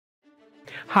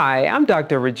Hi, I'm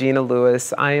Dr. Regina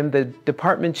Lewis. I am the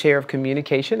Department Chair of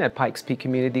Communication at Pikes Peak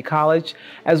Community College,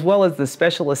 as well as the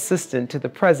Special Assistant to the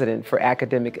President for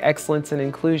Academic Excellence and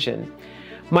Inclusion.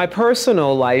 My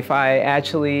personal life, I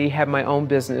actually have my own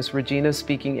business, Regina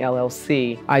Speaking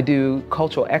LLC. I do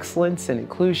cultural excellence and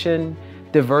inclusion,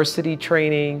 diversity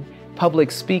training,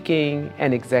 public speaking,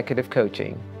 and executive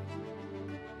coaching.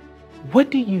 What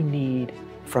do you need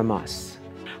from us?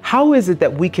 How is it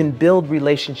that we can build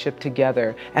relationship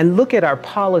together and look at our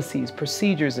policies,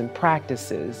 procedures, and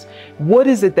practices? What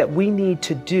is it that we need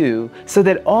to do so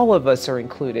that all of us are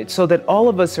included, so that all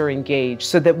of us are engaged,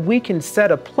 so that we can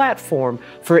set a platform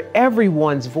for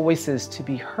everyone's voices to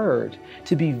be heard,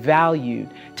 to be valued,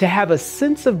 to have a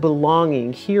sense of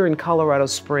belonging here in Colorado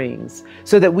Springs,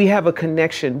 so that we have a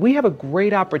connection? We have a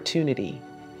great opportunity,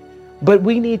 but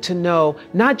we need to know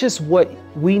not just what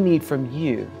we need from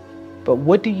you, but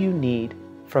what do you need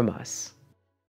from us?